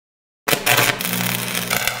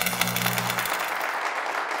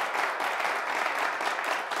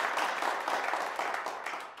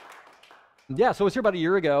Yeah, so I was here about a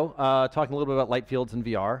year ago talking a little bit about light fields in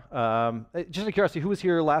VR. Just out of curiosity, who was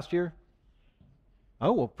here last year?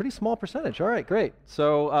 Oh, well, pretty small percentage. All right, great.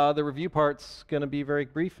 So the review part's going to be very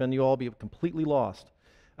brief, and you'll all be completely lost.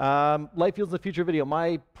 Light fields in the future video.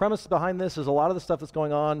 My premise behind this is a lot of the stuff that's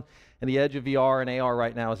going on in the edge of VR and AR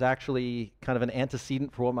right now is actually kind of an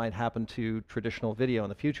antecedent for what might happen to traditional video in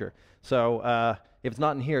the future. So if it's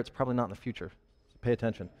not in here, it's probably not in the future. So pay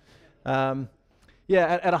attention.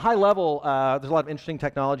 Yeah, at a high level, there's a lot of interesting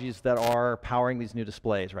technologies that are powering these new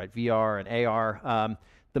displays, right? VR and AR.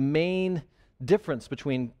 The main difference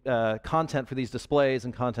between content for these displays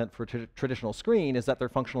and content for traditional screen is that they're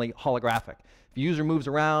functionally holographic. If a user moves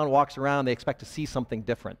around, walks around, they expect to see something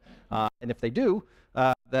different. And if they do,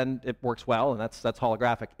 then it works well, and that's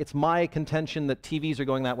holographic. It's my contention that TVs are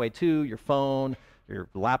going that way too. Your phone, your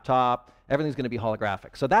laptop, everything's going to be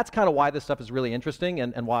holographic. So that's kind of why this stuff is really interesting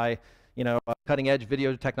and why cutting-edge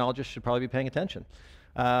video technologists should probably be paying attention.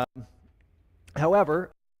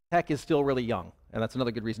 However, tech is still really young, and that's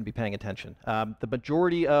another good reason to be paying attention. The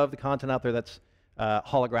majority of the content out there that's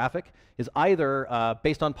holographic is either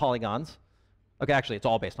based on polygons. Okay, actually, it's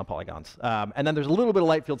all based on polygons. And then there's a little bit of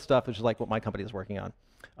light field stuff, which is like what my company is working on.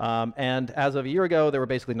 And as of a year ago, there were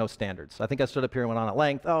basically no standards. I think I stood up here and went on at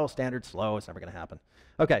length. Oh, standard's slow. It's never going to happen.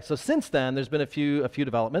 Okay, so since then, there's been a few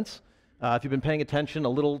developments. If you've been paying attention, a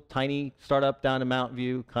little tiny startup down in Mountain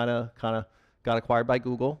View kind of got acquired by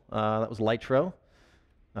Google. That was Lightro.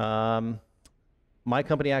 My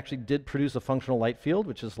company actually did produce a functional light field,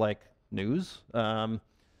 which is like news. I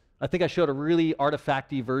think I showed a really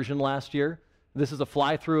artifacty version last year. This is a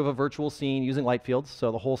fly-through of a virtual scene using light fields, so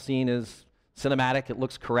the whole scene is cinematic. It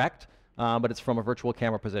looks correct, but it's from a virtual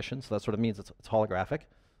camera position, so that sort of means it's holographic.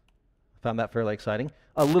 Found that fairly exciting.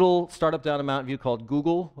 A little startup down in Mountain View called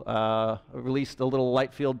Google released a little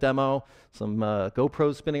light field demo, some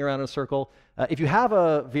GoPros spinning around in a circle. If you have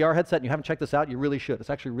a VR headset and you haven't checked this out, you really should. It's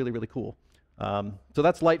actually really, really cool. So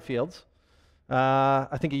that's light fields.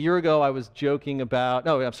 I think a year ago I was joking about,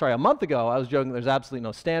 no, I'm sorry, a month ago I was joking there's absolutely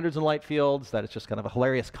no standards in light fields, that it's just kind of a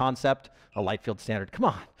hilarious concept, a light field standard. Come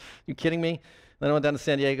on, you kidding me? Then I went down to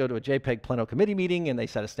San Diego to a JPEG Plano committee meeting and they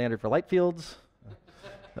set a standard for light fields.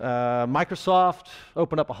 Microsoft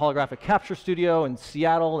opened up a holographic capture studio in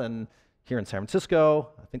Seattle and here in San Francisco.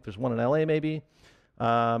 I think there's one in LA maybe,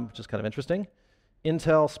 which is kind of interesting.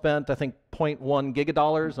 Intel spent, I think, $0.1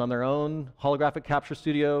 gigadollars on their own holographic capture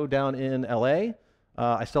studio down in LA.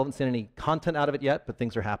 I still haven't seen any content out of it yet, but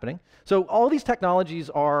things are happening. So all these technologies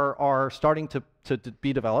are starting to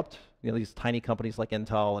be developed. These tiny companies like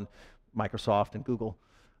Intel and Microsoft and Google.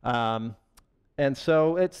 And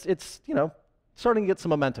so it's starting to get some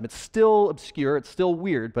momentum. It's still obscure, it's still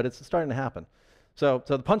weird, but it's starting to happen. So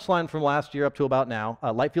the punchline from last year up to about now,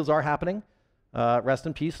 light fields are happening. Rest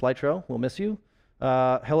in peace, Lightro, we'll miss you.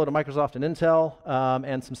 Hello to Microsoft and Intel,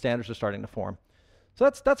 and some standards are starting to form. So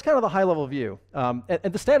that's kind of the high level view. And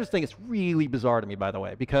the standards thing is really bizarre to me, by the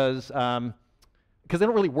way, because they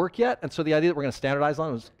don't really work yet, and so the idea that we're going to standardize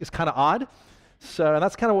on them is kind of odd. So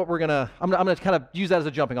that's kind of what I'm going to kind of use that as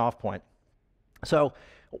a jumping off point. So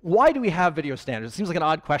why do we have video standards? It seems like an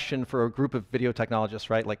odd question for a group of video technologists,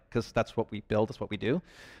 right? Like, because that's what we build, that's what we do.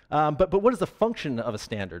 But what is the function of a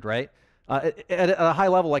standard, right? At a high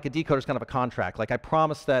level, like a decoder is kind of a contract. Like I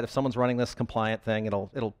promise that if someone's running this compliant thing, it'll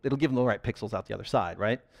give them the right pixels out the other side,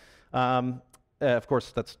 right? Of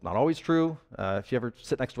course, that's not always true. If you ever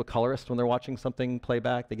sit next to a colorist when they're watching something play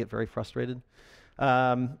back, they get very frustrated.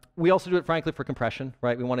 We also do it, frankly, for compression,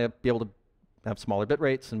 right? We want to be able to have smaller bit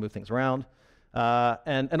rates and move things around.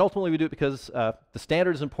 And ultimately, we do it because the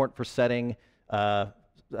standard is important for setting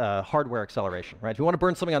hardware acceleration, right? If you want to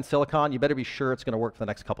burn something on silicon, you better be sure it's going to work for the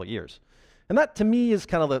next couple of years. And that, to me, is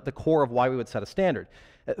kind of the core of why we would set a standard.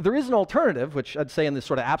 There is an alternative, which I'd say in this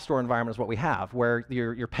sort of app store environment is what we have, where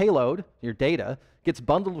your payload, your data, gets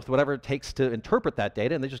bundled with whatever it takes to interpret that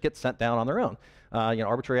data, and they just get sent down on their own.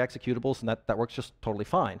 Arbitrary executables, and that works just totally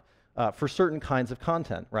fine. For certain kinds of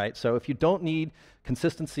content, right? So if you don't need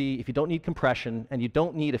consistency, if you don't need compression, and you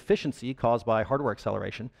don't need efficiency caused by hardware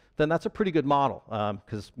acceleration, then that's a pretty good model,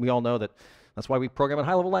 because we all know that's why we program in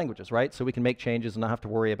high-level languages, right? So we can make changes and not have to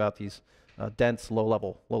worry about these dense,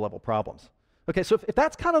 low-level problems. Okay, so if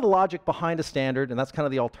that's kind of the logic behind a standard, and that's kind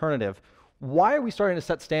of the alternative, why are we starting to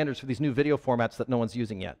set standards for these new video formats that no one's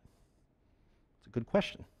using yet? It's a good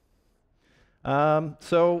question.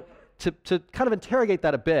 So to kind of interrogate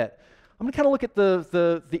that a bit, I'm going to kind of look at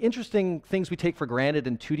the interesting things we take for granted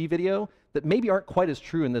in 2D video that maybe aren't quite as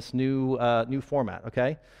true in this new format,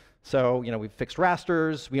 okay? So, we've fixed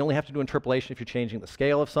rasters. We only have to do interpolation if you're changing the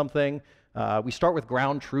scale of something. We start with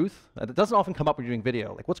ground truth. That doesn't often come up when you're doing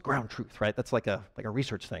video. Like, what's ground truth, right? That's like a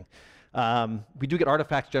research thing. We do get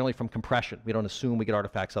artifacts generally from compression. We don't assume we get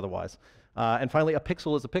artifacts otherwise. And finally, a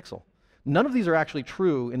pixel is a pixel. None of these are actually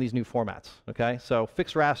true in these new formats, okay? So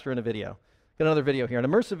fixed raster in a video. Got another video here. An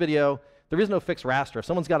immersive video, there is no fixed raster. If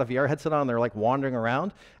someone's got a VR headset on, they're like wandering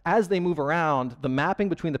around. As they move around, the mapping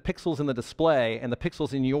between the pixels in the display and the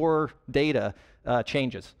pixels in your data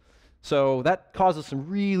changes. So that causes some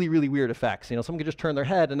really, really weird effects. Someone can just turn their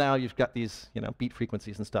head, and now you've got these, beat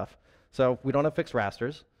frequencies and stuff. So we don't have fixed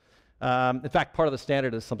rasters. In fact, part of the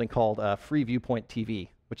standard is something called free viewpoint TV,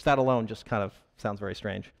 which that alone just kind of sounds very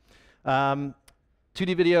strange.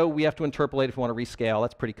 2D video, we have to interpolate if we want to rescale.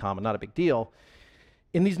 That's pretty common, not a big deal.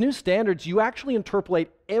 In these new standards, you actually interpolate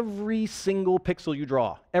every single pixel you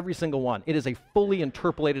draw, every single one. It is a fully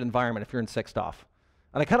interpolated environment if you're in 6DoF.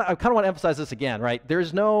 And I kind of want to emphasize this again, right?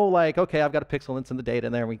 There's no like, okay, I've got a pixel and it's in the data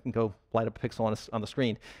in there and we can go light up a pixel on the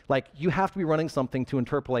screen. Like, you have to be running something to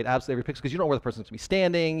interpolate absolutely every pixel because you don't know where the person's going to be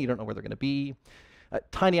standing, you don't know where they're going to be.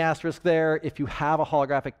 Tiny asterisk there, if you have a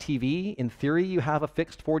holographic TV, in theory you have a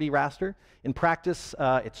fixed 4D raster. In practice,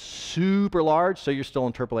 it's super large, so you're still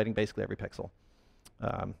interpolating basically every pixel.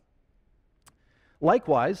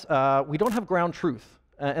 Likewise, we don't have ground truth.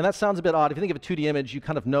 And that sounds a bit odd. If you think of a 2D image, you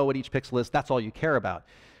kind of know what each pixel is. That's all you care about.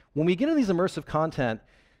 When we get into these immersive content,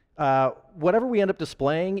 whatever we end up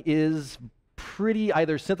displaying is pretty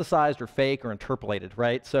either synthesized or fake or interpolated,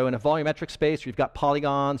 right? So in a volumetric space where you've got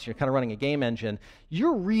polygons, you're kind of running a game engine,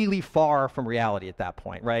 you're really far from reality at that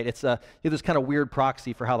point, right? It's this kind of weird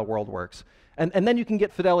proxy for how the world works. And then you can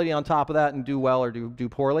get fidelity on top of that and do well or do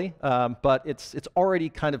poorly, but it's already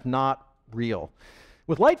kind of not real.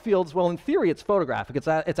 With light fields, well, in theory, it's photographic.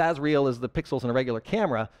 It's as real as the pixels in a regular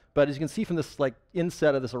camera, but as you can see from this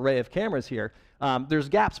inset of this array of cameras here, there's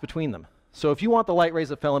gaps between them. So if you want the light rays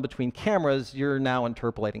that fell in between cameras, you're now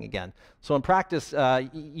interpolating again. So in practice,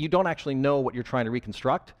 you don't actually know what you're trying to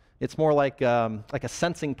reconstruct. It's more like a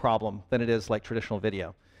sensing problem than it is like traditional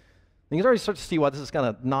video. And you can already start to see why this is kind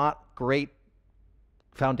of not great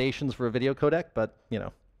foundations for a video codec, but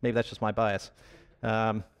maybe that's just my bias.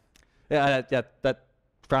 Yeah, that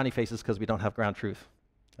frowny face is because we don't have ground truth.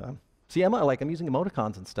 See, Emma, I'm using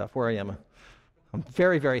emoticons and stuff. Where are you, Emma? I'm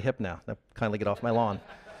very, very hip now. Now kindly get off my lawn.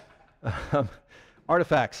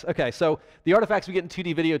 Artifacts. Okay, so the artifacts we get in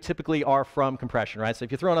 2D video typically are from compression, right? So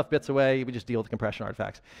if you throw enough bits away, we just deal with the compression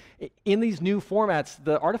artifacts. In these new formats,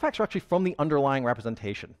 the artifacts are actually from the underlying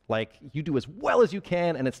representation. Like, you do as well as you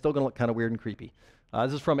can, and it's still going to look kind of weird and creepy.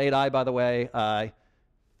 This is from 8i, by the way. I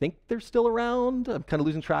think they're still around. I'm kind of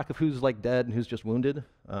losing track of who's dead and who's just wounded.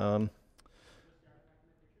 That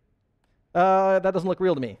doesn't look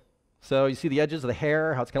real to me. So you see the edges of the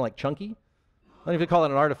hair, how it's kind of chunky. I don't know if you call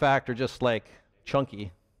it an artifact or just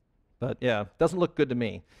chunky, but yeah, doesn't look good to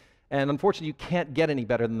me. And unfortunately, you can't get any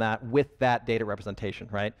better than that with that data representation,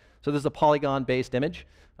 right? So this is a polygon-based image.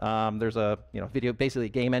 There's a video, basically a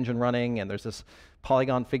game engine running, and there's this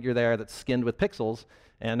polygon figure there that's skinned with pixels.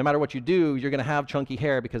 And no matter what you do, you're going to have chunky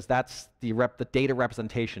hair because that's the data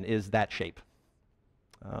representation is that shape.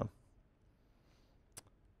 Okay,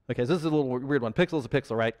 so this is a little weird one. Pixel is a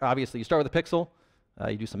pixel, right? Obviously, you start with a pixel,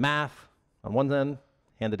 you do some math on one end,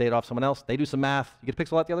 hand the data off to someone else, they do some math, you get a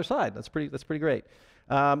pixel out the other side. That's pretty great.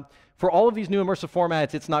 For all of these new immersive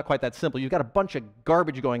formats, it's not quite that simple. You've got a bunch of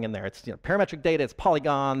garbage going in there. It's parametric data, it's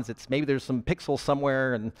polygons, it's maybe there's some pixels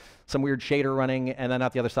somewhere and some weird shader running, and then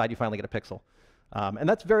out the other side you finally get a pixel. And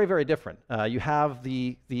that's very, very different. You have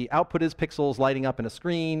the output is pixels lighting up in a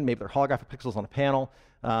screen, maybe they're holographic pixels on a panel,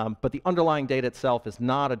 but the underlying data itself is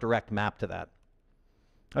not a direct map to that.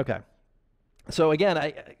 Okay. So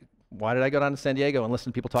again, why did I go down to San Diego and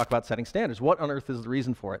listen to people talk about setting standards? What on earth is the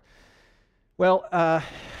reason for it? Well,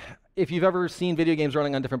 if you've ever seen video games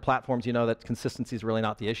running on different platforms, you know that consistency is really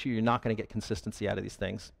not the issue. You're not going to get consistency out of these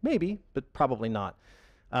things. Maybe, but probably not.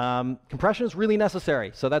 Compression is really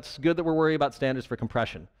necessary, so that's good that we're worried about standards for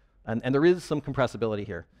compression. And there is some compressibility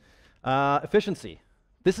here. Efficiency.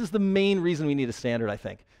 This is the main reason we need a standard, I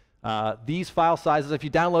think. These file sizes, if you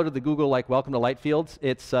downloaded the Google Welcome to Light Fields,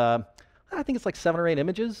 it's I think it's 7 or 8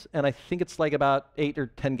 images, and I think it's about 8 or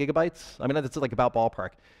 10 gigabytes. I mean, that's about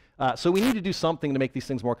ballpark. So we need to do something to make these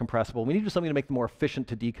things more compressible. We need to do something to make them more efficient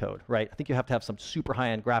to decode, right? I think you have to have some super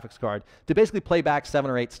high-end graphics card to basically play back 7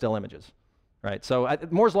 or 8 still images, right? So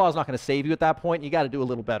Moore's Law is not going to save you at that point. You got to do a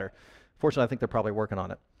little better. Fortunately, I think they're probably working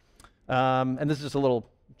on it. And this is just a little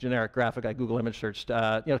generic graphic I Google image searched,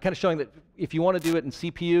 kind of showing that if you want to do it in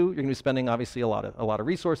CPU, you're going to be spending obviously a lot of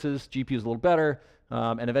resources. GPU is a little better.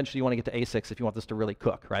 and eventually you want to get to ASICs if you want this to really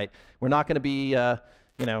cook, right? We're not going to be,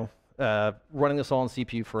 running this all on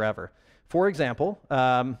CPU forever. For example,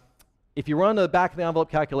 if you run a back-of-the-envelope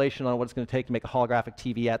calculation on what it's going to take to make a holographic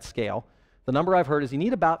TV at scale, the number I've heard is you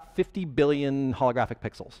need about 50 billion holographic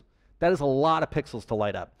pixels. That is a lot of pixels to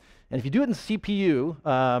light up. And if you do it in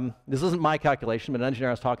CPU, this isn't my calculation, but an engineer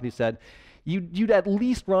I was talking to said, you'd at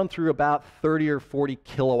least run through about 30 or 40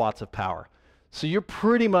 kilowatts of power. So you're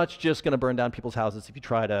pretty much just going to burn down people's houses if you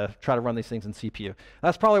try to run these things in CPU.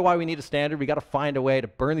 That's probably why we need a standard. We got to find a way to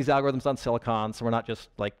burn these algorithms on silicon so we're not just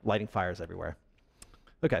like lighting fires everywhere.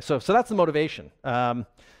 Okay, so that's the motivation.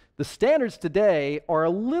 The standards today are a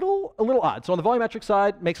little odd. So on the volumetric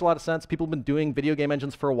side, makes a lot of sense. People have been doing video game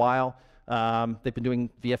engines for a while. They've been doing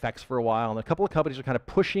VFX for a while, and a couple of companies are kind of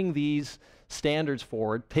pushing these standards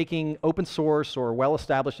forward, taking open source or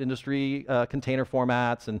well-established industry container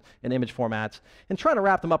formats and image formats, and trying to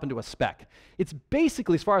wrap them up into a spec. It's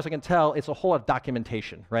basically, as far as I can tell, it's a whole lot of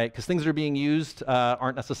documentation, right? Because things that are being used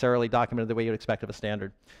aren't necessarily documented the way you'd expect of a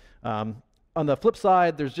standard. On the flip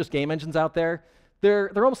side, there's just game engines out there.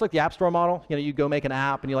 They're almost like the App Store model. You know, you go make an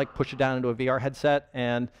app and you like push it down into a VR headset,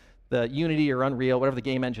 and the Unity or Unreal, whatever the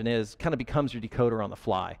game engine is, kind of becomes your decoder on the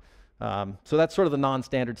fly. So that's sort of the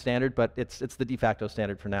non-standard standard, but it's the de facto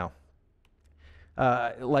standard for now.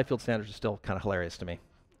 Light field standards are still kind of hilarious to me.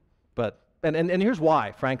 But, and here's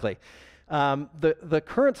why, frankly. The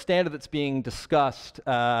current standard that's being discussed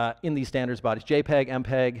in these standards bodies, JPEG,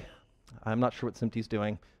 MPEG, I'm not sure what SMPTE's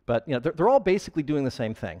doing, but you know, they're all basically doing the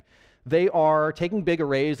same thing. They are taking big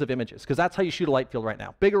arrays of images, because that's how you shoot a light field right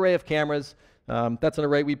now. Big array of cameras. That's an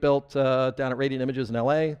array we built down at Radiant Images in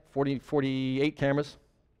LA, 48 cameras.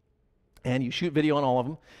 And you shoot video on all of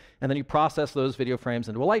them, and then you process those video frames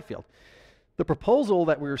into a light field. The proposal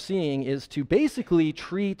that we're seeing is to basically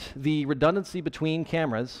treat the redundancy between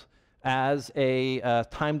cameras as a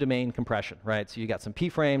time domain compression, right? So you got some P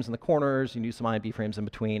frames in the corners, you can use some IMB frames in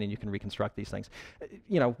between, and you can reconstruct these things.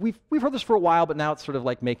 You know, we've heard this for a while, but now it's sort of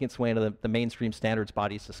like making its way into the mainstream standards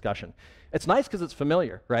bodies discussion. It's nice because it's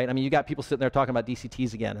familiar, right? I mean, you got people sitting there talking about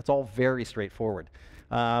DCTs again. It's all very straightforward.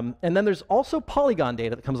 And then there's also polygon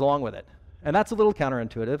data that comes along with it. And that's a little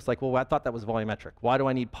counterintuitive. It's like, well, I thought that was volumetric. Why do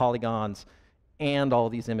I need polygons and all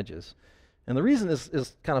these images? And the reason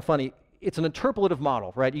is kind of funny. It's an interpolative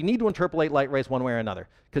model, right? You need to interpolate light rays one way or another,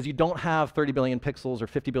 because you don't have 30 billion pixels or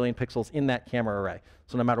 50 billion pixels in that camera array.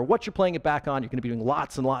 So no matter what you're playing it back on, you're going to be doing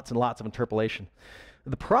lots and lots and lots of interpolation.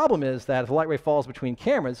 The problem is that if the light ray falls between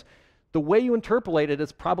cameras, the way you interpolate it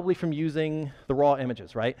is probably from using the raw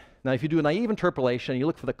images, right? Now, if you do a naive interpolation, you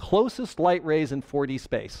look for the closest light rays in 4D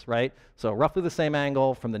space, right? So roughly the same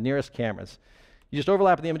angle from the nearest cameras. You just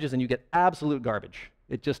overlap the images and you get absolute garbage.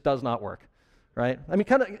 It just does not work, right? I mean,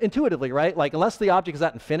 kind of intuitively, right? Like, unless the object is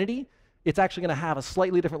at infinity, it's actually going to have a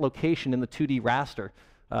slightly different location in the 2D raster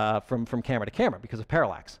from camera to camera because of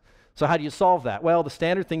parallax. So how do you solve that? Well, the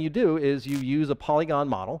standard thing you do is you use a polygon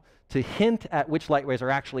model to hint at which light rays are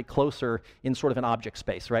actually closer in sort of an object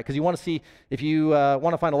space, right? Because you want to see, if you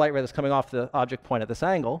want to find a light ray that's coming off the object point at this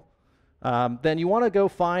angle, then you want to go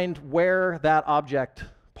find where that object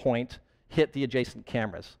point hit the adjacent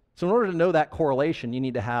cameras. So in order to know that correlation, you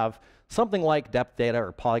need to have something like depth data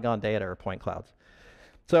or polygon data or point clouds.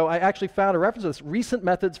 So I actually found a reference to this, recent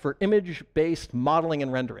methods for image-based modeling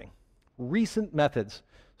and rendering. Recent methods,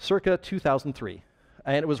 circa 2003.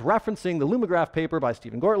 And it was referencing the Lumograph paper by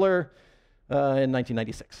Stephen Gortler in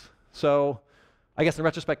 1996. So I guess in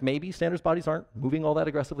retrospect, maybe standards bodies aren't moving all that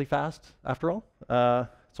aggressively fast after all.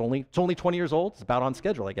 It's only 20 years old. It's about on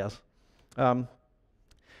schedule, I guess.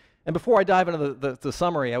 And before I dive into the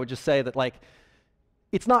summary, I would just say that, like,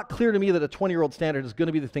 it's not clear to me that a 20-year-old standard is going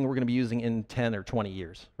to be the thing we're going to be using in 10 or 20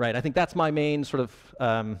 years, right? I think that's my main sort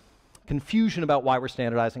of confusion about why we're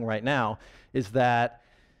standardizing right now, is that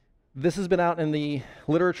this has been out in the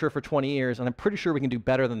literature for 20 years, and I'm pretty sure we can do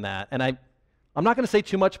better than that. And I'm not going to say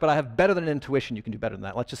too much, but I have better than an intuition you can do better than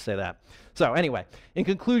that. Let's just say that. So anyway, in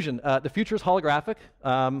conclusion, the future is holographic.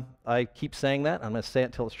 I keep saying that. I'm going to say it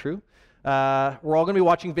until it's true. We're all going to be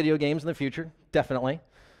watching video games in the future, definitely.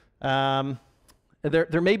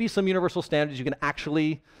 There may be some universal standards you can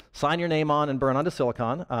actually sign your name on and burn onto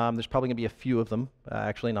silicon. There's probably going to be a few of them,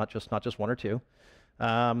 actually, not just one or two.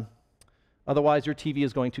 Otherwise, your TV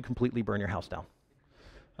is going to completely burn your house down.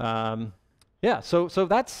 Yeah, so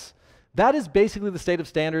that is basically the state of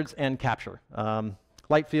standards and capture.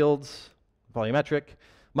 Light fields, volumetric.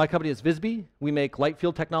 My company is Visby. We make light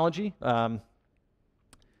field technology.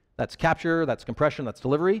 That's capture, that's compression, that's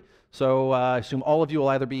delivery. So I assume all of you will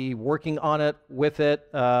either be working on it, with it,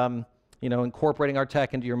 you know, incorporating our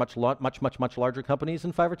tech into your much larger companies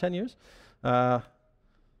in 5 or 10 years.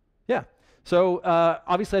 Yeah. So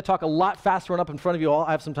obviously I talk a lot faster when up in front of you all.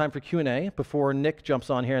 I have some time for Q&A before Nick jumps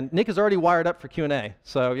on here. And Nick is already wired up for Q&A,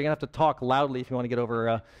 so you're going to have to talk loudly if you want to get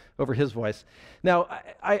over his voice. Now,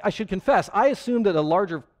 I should confess, I assumed that a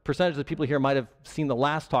larger percentage of the people here might have seen the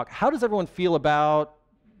last talk. How does everyone feel about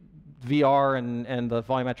VR and the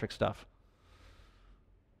volumetric stuff?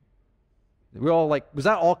 We all like, was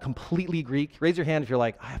that all completely Greek? Raise your hand if you're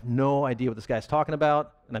like, I have no idea what this guy's talking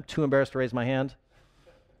about, and I'm too embarrassed to raise my hand.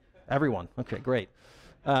 Everyone. Okay, great.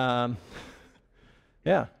 Yeah.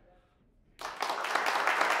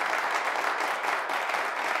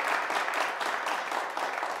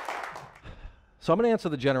 So I'm going to answer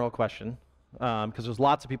the general question, because there's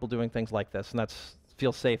lots of people doing things like this, and that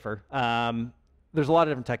feels safer. There's a lot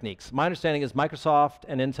of different techniques. My understanding is Microsoft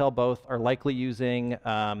and Intel both are likely using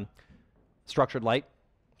structured light.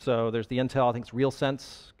 So there's the Intel, I think it's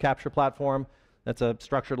RealSense capture platform. That's a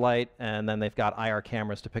structured light, and then they've got IR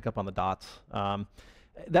cameras to pick up on the dots.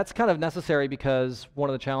 That's kind of necessary because one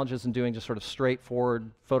of the challenges in doing just sort of straightforward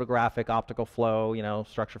photographic optical flow, you know,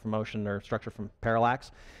 structure from motion or structure from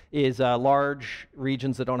parallax, is large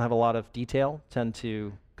regions that don't have a lot of detail tend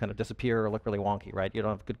to kind of disappear or look really wonky, right? You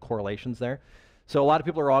don't have good correlations there. So a lot of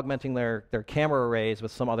people are augmenting their camera arrays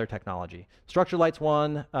with some other technology. Structured light's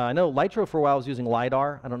one. I know Lytro for a while was using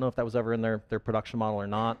LiDAR. I don't know if that was ever in their production model or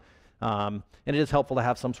not. And it is helpful to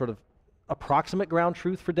have some sort of approximate ground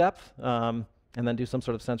truth for depth, and then do some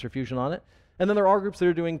sort of sensor fusion on it. And then there are groups that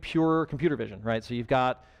are doing pure computer vision, right? So you've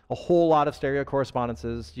got a whole lot of stereo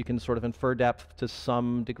correspondences. You can sort of infer depth to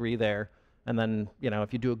some degree there. And then, you know,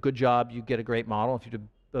 if you do a good job, you get a great model. If you do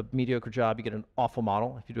a mediocre job, you get an awful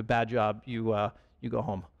model. If you do a bad job, you go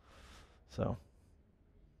home. So,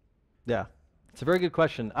 yeah, it's a very good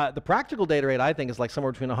question. The practical data rate, I think, is like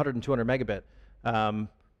somewhere between 100 and 200 megabit.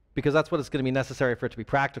 Because that's what it's going to be necessary for it to be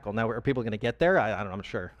practical. Now, are people going to get there? I don't know, I'm not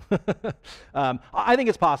sure. I think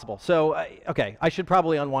it's possible. So, okay, I should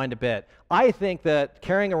probably unwind a bit. I think that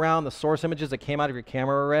carrying around the source images that came out of your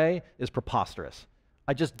camera array is preposterous.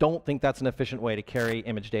 I just don't think that's an efficient way to carry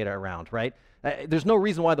image data around, right? There's no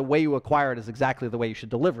reason why the way you acquire it is exactly the way you should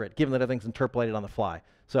deliver it, given that everything's interpolated on the fly.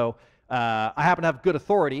 So, I happen to have good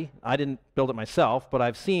authority. I didn't build it myself, but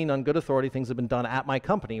I've seen on good authority things have been done at my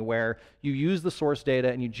company where you use the source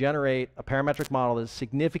data and you generate a parametric model that is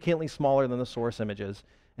significantly smaller than the source images,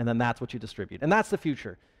 and then that's what you distribute. And that's the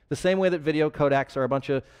future. The same way that video codecs are a bunch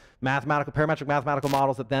of parametric mathematical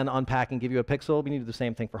models that then unpack and give you a pixel, we need to do the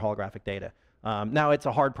same thing for holographic data. Now, it's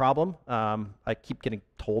a hard problem. I keep getting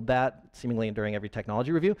told that, seemingly during every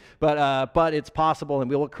technology review, but it's possible, and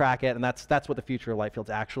we will crack it, and that's what the future of light fields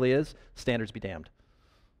actually is. Standards be damned.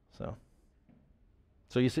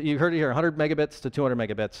 So you heard it here, 100 megabits to 200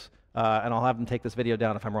 megabits, and I'll have them take this video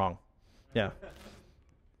down if I'm wrong. Yeah.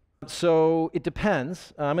 So it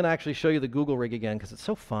depends. I'm going to actually show you the Google rig again, because it's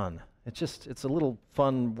so fun. It's a little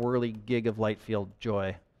fun, whirly gig of light field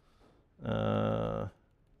joy.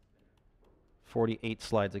 48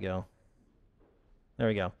 slides ago. There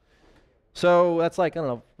we go. So that's like, I don't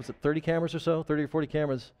know, was it 30 cameras or so? 30 or 40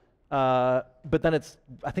 cameras. But then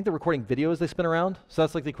I think they're recording videos they spin around. So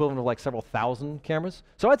that's like the equivalent of like several thousand cameras.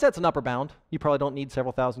 So I'd say it's an upper bound. You probably don't need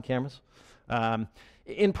several thousand cameras.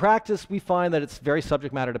 In practice, we find that it's very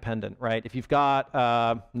subject matter dependent, right? If you've got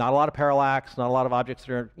not a lot of parallax, not a lot of objects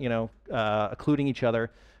that are, occluding each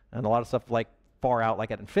other, and a lot of stuff like far out, like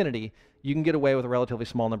at infinity, you can get away with a relatively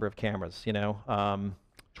small number of cameras,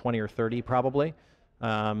 20 or 30 probably.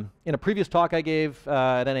 In a previous talk I gave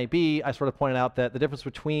at NAB, I sort of pointed out that the difference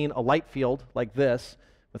between a light field like this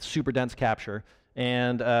with super dense capture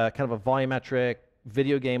and kind of a volumetric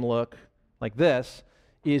video game look like this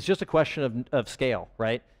is just a question of scale,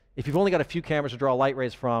 right? If you've only got a few cameras to draw light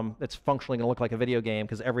rays from, it's functionally going to look like a video game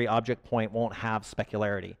because every object point won't have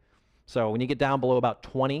specularity. So when you get down below about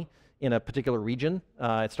 20 in a particular region,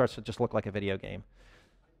 it starts to just look like a video game.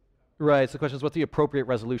 Right, so the question is, what's the appropriate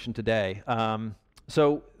resolution today?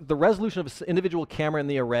 So the resolution of an individual camera in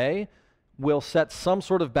the array will set some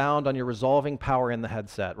sort of bound on your resolving power in the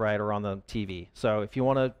headset, right, or on the TV. So if you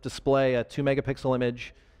want to display a 2 megapixel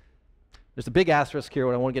image, there's a big asterisk here,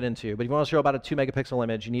 what I won't get into, but if you want to show about a 2 megapixel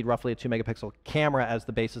image, you need roughly a 2 megapixel camera as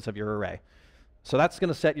the basis of your array. So that's going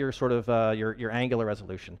to set your sort of your angular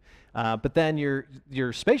resolution. But then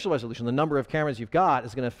your spatial resolution, the number of cameras you've got,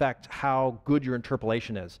 is going to affect how good your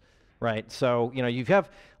interpolation is, right? So you have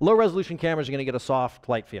low resolution cameras, you're going to get a soft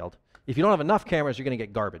light field. If you don't have enough cameras, you're going to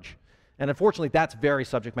get garbage. And unfortunately, that's very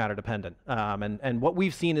subject matter dependent. And what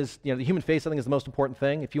we've seen is, the human face, I think, is the most important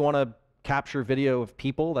thing. If you want to capture video of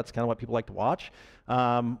people, that's kind of what people like to watch.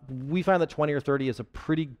 We find that 20 or 30 is a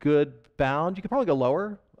pretty good bound. You could probably go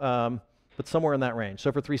lower. but somewhere in that range.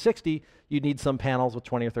 So for 360, you'd need some panels with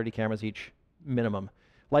 20 or 30 cameras each minimum.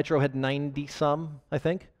 Lytro had 90 some, I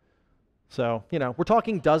think. So, you know, we're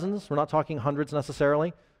talking dozens. We're not talking hundreds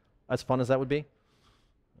necessarily, as fun as that would be.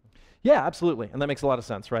 Yeah, absolutely, and that makes a lot of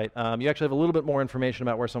sense, right? You actually have a little bit more information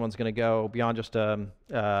about where someone's going to go beyond just, you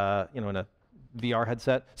know, in a VR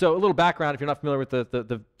headset. So a little background, if you're not familiar with the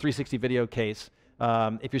 360 video case,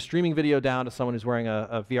 if you're streaming video down to someone who's wearing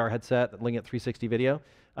a VR headset looking at 360 video,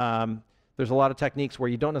 there's a lot of techniques where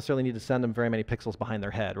you don't necessarily need to send them very many pixels behind their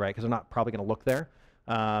head, right? Because they're not probably going to look there.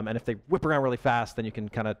 And if they whip around really fast, then you can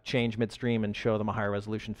kind of change midstream and show them a higher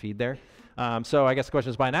resolution feed there. So I guess the question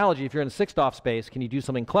is, by analogy, if you're in a 6DoF space, can you do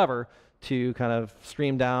something clever to kind of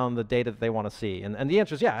stream down the data that they want to see? And the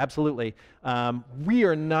answer is yeah, absolutely. We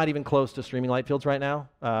are not even close to streaming light fields right now.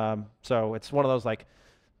 So it's one of those like,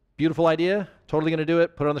 beautiful idea, totally going to do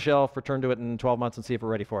it, put it on the shelf, return to it in 12 months and see if we're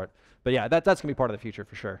ready for it. But yeah, that's going to be part of the future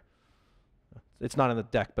for sure. It's not in the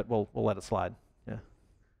deck, but we'll let it slide. Yeah.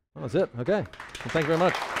 That was it. Okay. Well, thank you very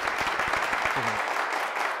much.